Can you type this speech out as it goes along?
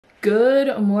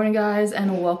Good morning, guys,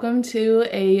 and welcome to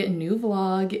a new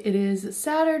vlog. It is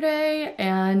Saturday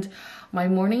and my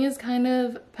morning is kind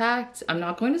of packed. I'm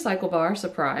not going to cycle bar,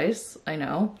 surprise. I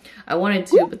know I wanted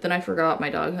to, but then I forgot my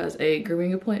dog has a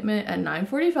grooming appointment at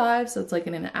 9:45, so it's like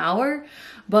in an hour.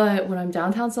 But when I'm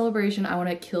downtown Celebration, I want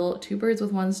to kill two birds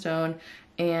with one stone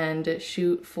and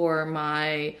shoot for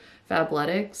my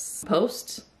fabletics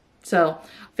post. So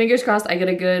fingers crossed I get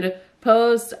a good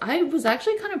post. I was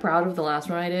actually kind of proud of the last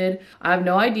one I did. I have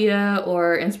no idea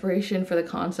or inspiration for the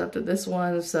concept of this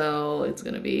one, so it's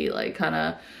gonna be like kind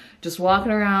of just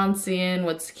walking around seeing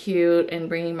what's cute and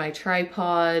bringing my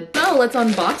tripod. So let's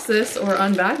unbox this or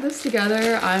unbag this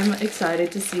together. I'm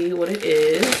excited to see what it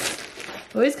is.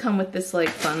 I always come with this like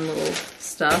fun little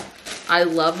stuff. I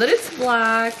love that it's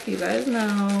black, you guys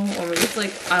know, or maybe it's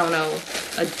like, I don't know,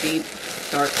 a deep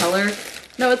dark color.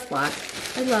 No, it's black.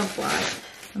 I love black.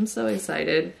 I'm so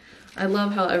excited. I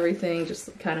love how everything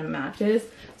just kind of matches.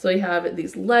 So we have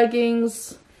these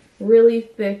leggings, really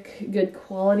thick, good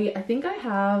quality. I think I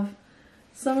have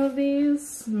some of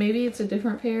these. Maybe it's a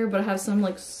different pair, but I have some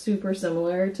like super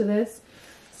similar to this.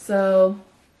 So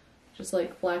just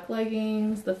like black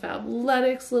leggings, the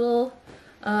Fabletics little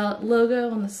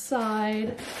logo on the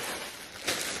side.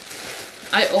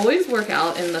 I always work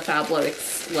out in the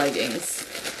Fabletics leggings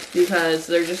because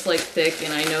they're just like thick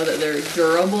and I know that they're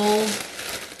durable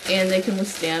and they can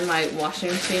withstand my washing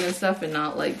machine and stuff and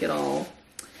not like get all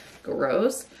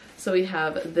gross. So we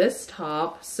have this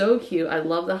top, so cute. I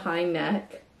love the high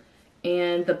neck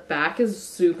and the back is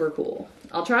super cool.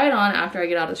 I'll try it on after I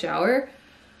get out of the shower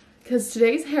because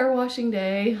today's hair washing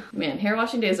day. Man, hair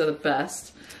washing days are the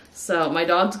best. So my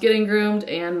dog's getting groomed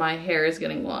and my hair is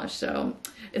getting washed. So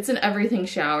it's an everything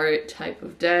shower type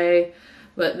of day.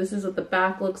 But this is what the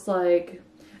back looks like.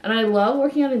 And I love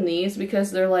working out in these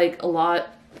because they're like a lot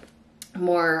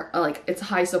more, like it's a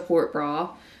high support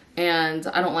bra. And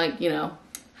I don't like, you know,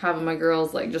 having my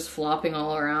girls like just flopping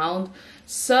all around.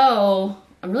 So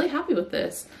I'm really happy with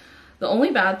this. The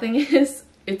only bad thing is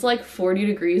it's like 40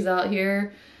 degrees out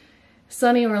here.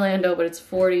 Sunny Orlando, but it's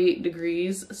 40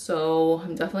 degrees. So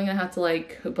I'm definitely gonna have to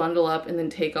like bundle up and then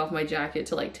take off my jacket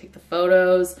to like take the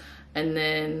photos and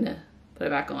then put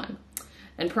it back on.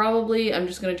 And probably I'm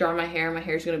just gonna dry my hair. My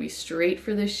hair's gonna be straight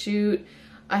for this shoot.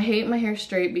 I hate my hair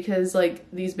straight because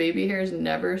like these baby hairs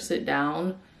never sit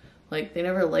down. Like they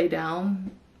never lay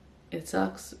down. It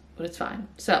sucks, but it's fine.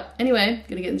 So anyway,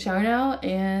 gonna get in the shower now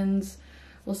and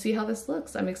we'll see how this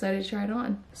looks. I'm excited to try it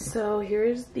on. So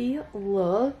here's the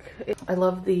look. I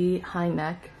love the high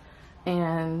neck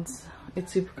and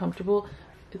it's super comfortable.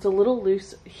 It's a little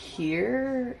loose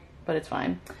here, but it's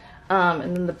fine.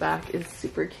 And then the back is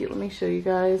super cute. Let me show you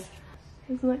guys.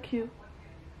 Isn't that cute?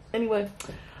 Anyway,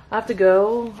 I have to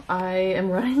go. I am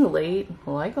running late,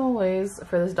 like always,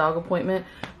 for this dog appointment.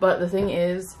 But the thing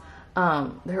is,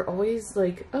 they're always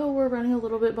like, oh, we're running a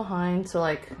little bit behind. So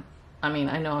like, I mean,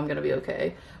 I know I'm gonna be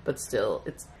okay, but still,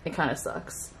 it kind of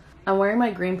sucks. I'm wearing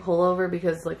my green pullover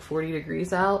because it's like 40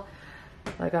 degrees out.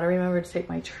 I gotta remember to take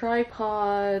my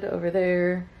tripod over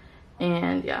there.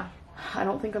 And yeah. I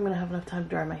don't think I'm gonna have enough time to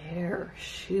dry my hair.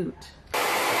 Shoot.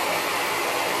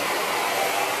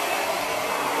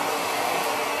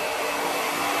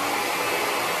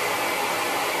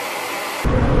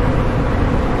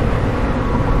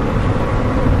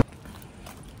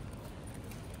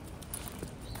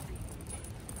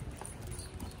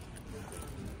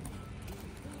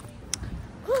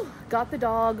 Whew, got the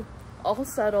dog all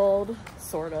settled,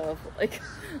 sort of. Like,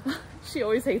 she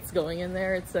always hates going in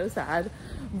there. It's so sad.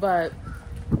 But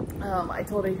I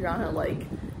told Adriana, like,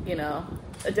 you know,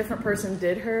 a different person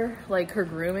did her, like, her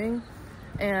grooming,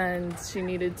 and she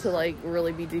needed to, like,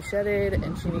 really be de-shedded,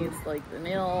 and she needs, like, the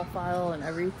nail file and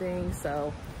everything.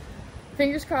 So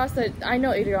fingers crossed. That I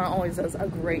know Adriana always does a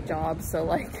great job, so,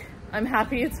 like, I'm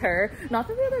happy it's her. Not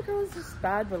that the other girl is just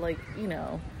bad, but, like, you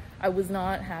know, I was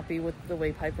not happy with the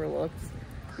way Piper looked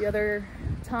the other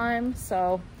time.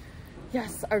 So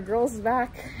yes, our girl's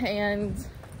back, and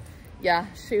yeah,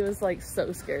 she was like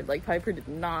so scared. Like Piper did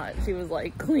not. She was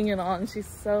like clinging on. She's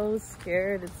so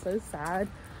scared. It's so sad.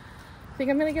 I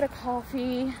think I'm gonna get a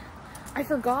coffee. I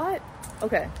forgot.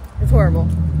 Okay, it's horrible.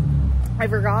 I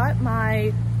forgot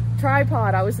my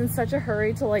tripod. I was in such a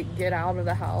hurry to like get out of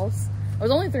the house. I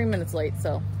was only 3 minutes late,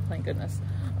 so thank goodness.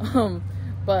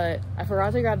 But I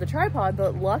forgot to grab the tripod,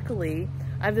 but luckily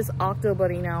I have this Octo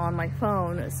Buddy now on my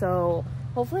phone, so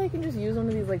hopefully I can just use one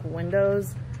of these like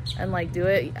windows and like do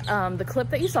it. The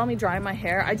clip that you saw me drying my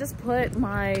hair, I just put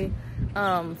my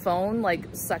phone like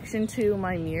section to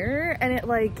my mirror, and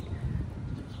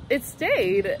it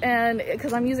stayed. And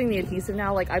because I'm using the adhesive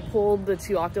now, like I pulled the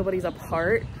two Octo Buddies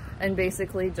apart and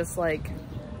basically just like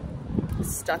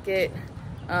stuck it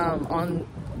on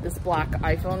this black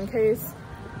iPhone case.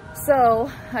 So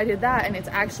I did that and it's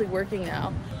actually working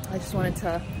now. I just wanted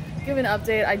to give an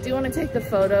update. I do want to take the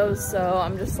photos, so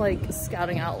I'm just like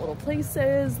scouting out little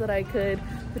places that I could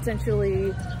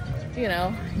potentially, you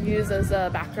know, use as a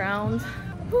background.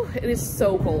 Whew, it is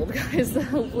so cold, guys.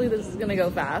 Hopefully this is gonna go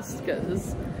fast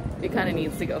because it kind of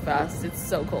needs to go fast. It's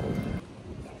so cold.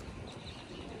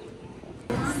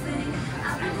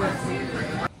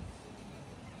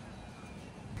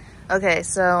 Okay,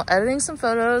 so editing some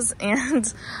photos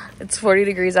and it's 40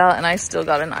 degrees out and I still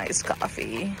got an iced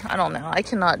coffee. I don't know, I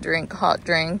cannot drink hot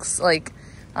drinks. Like,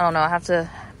 I don't know, I have to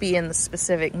be in the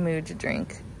specific mood to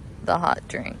drink the hot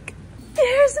drink.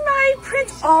 There's my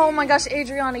print. Oh my gosh,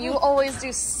 Adriana, you always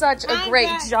do such a great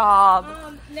job.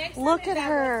 Look at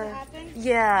her.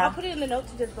 Yeah. I'll put it in the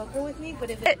notes to just book her with me, but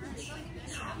if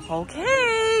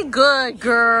okay, good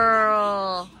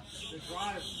girl.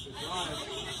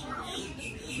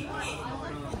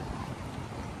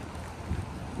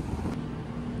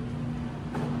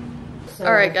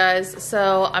 All right, guys,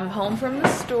 so I'm home from the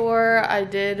store. I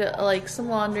did like some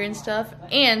laundry and stuff,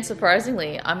 and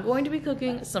surprisingly, I'm going to be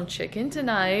cooking some chicken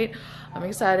tonight. I'm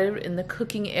excited in the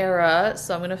cooking era,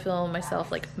 so I'm gonna film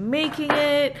myself like making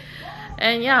it.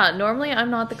 And yeah, normally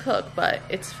I'm not the cook, but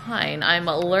it's fine. I'm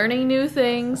learning new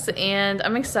things and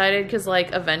I'm excited because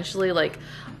like eventually, like,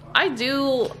 I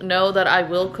do know that I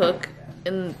will cook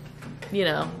in, you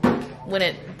know,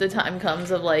 when the time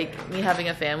comes of like me having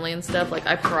a family and stuff. Like,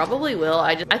 I probably will.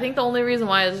 I think the only reason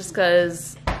why is just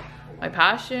because my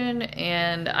passion,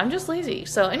 and I'm just lazy.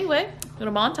 So anyway, I'm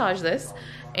gonna montage this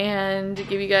and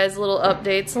give you guys little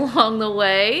updates along the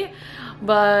way.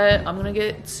 But I'm gonna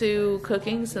get to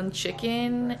cooking some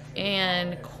chicken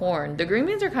and corn. The green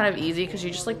beans are kind of easy because you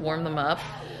just like warm them up.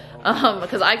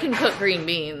 Because I can cook green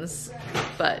beans,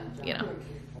 but you know.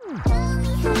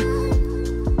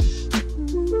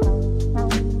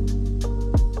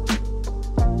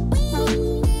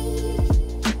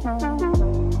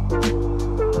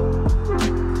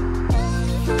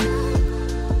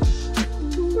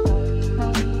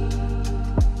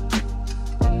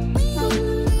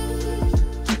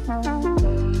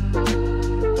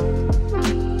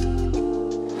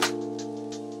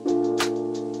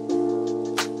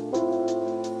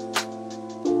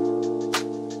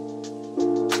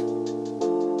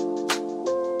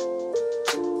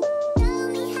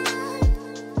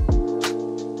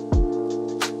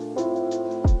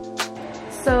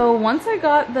 So once I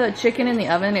got the chicken in the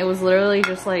oven, it was literally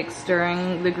just like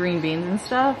stirring the green beans and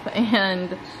stuff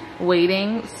and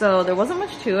waiting. So there wasn't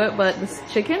much to it, but this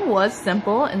chicken was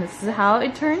simple and this is how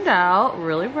it turned out.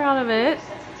 Really proud of it.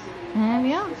 And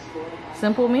yeah,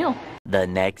 simple meal. The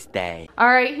next day. All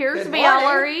right, here's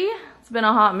Valerie. It's been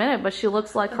a hot minute, but she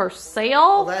looks like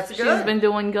herself. Well, that's good. She's been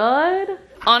doing good.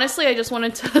 Honestly, I just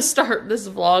wanted to start this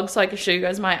vlog so I could show you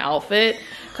guys my outfit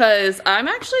because I'm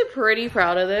actually pretty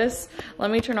proud of this. Let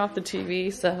me turn off the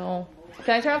TV. So,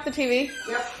 can I turn off the TV?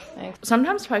 Yep. Thanks.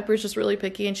 Sometimes Piper's just really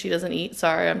picky and she doesn't eat.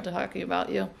 Sorry, I'm talking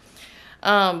about you.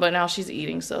 But now she's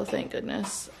eating, so thank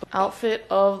goodness. Outfit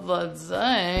of the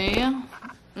day.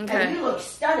 Okay. And you look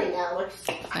stunning, Alex.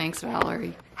 Thanks,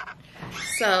 Valerie.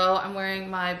 So I'm wearing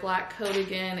my black coat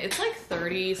again. It's like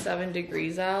 37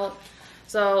 degrees out.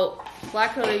 So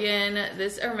black coat again,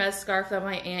 this Hermes scarf that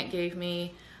my aunt gave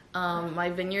me, my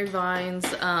Vineyard Vines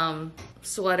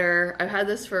sweater. I've had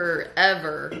this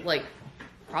forever, like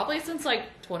probably since like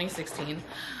 2016.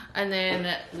 And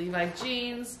then Levi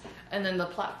jeans, and then the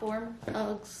platform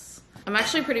Uggs. I'm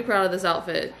actually pretty proud of this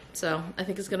outfit, so I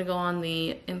think it's gonna go on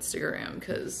the Instagram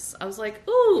because I was like,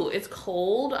 ooh, it's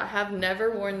cold. I have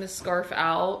never worn this scarf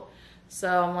out,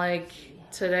 so I'm like,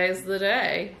 today's the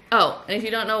day. Oh, and if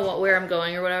you don't know where I'm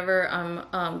going or whatever,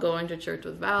 I'm going to church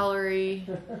with Valerie.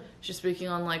 She's speaking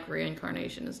on like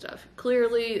reincarnation and stuff.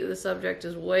 Clearly the subject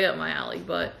is way up my alley,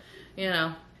 but you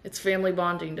know, it's family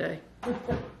bonding day.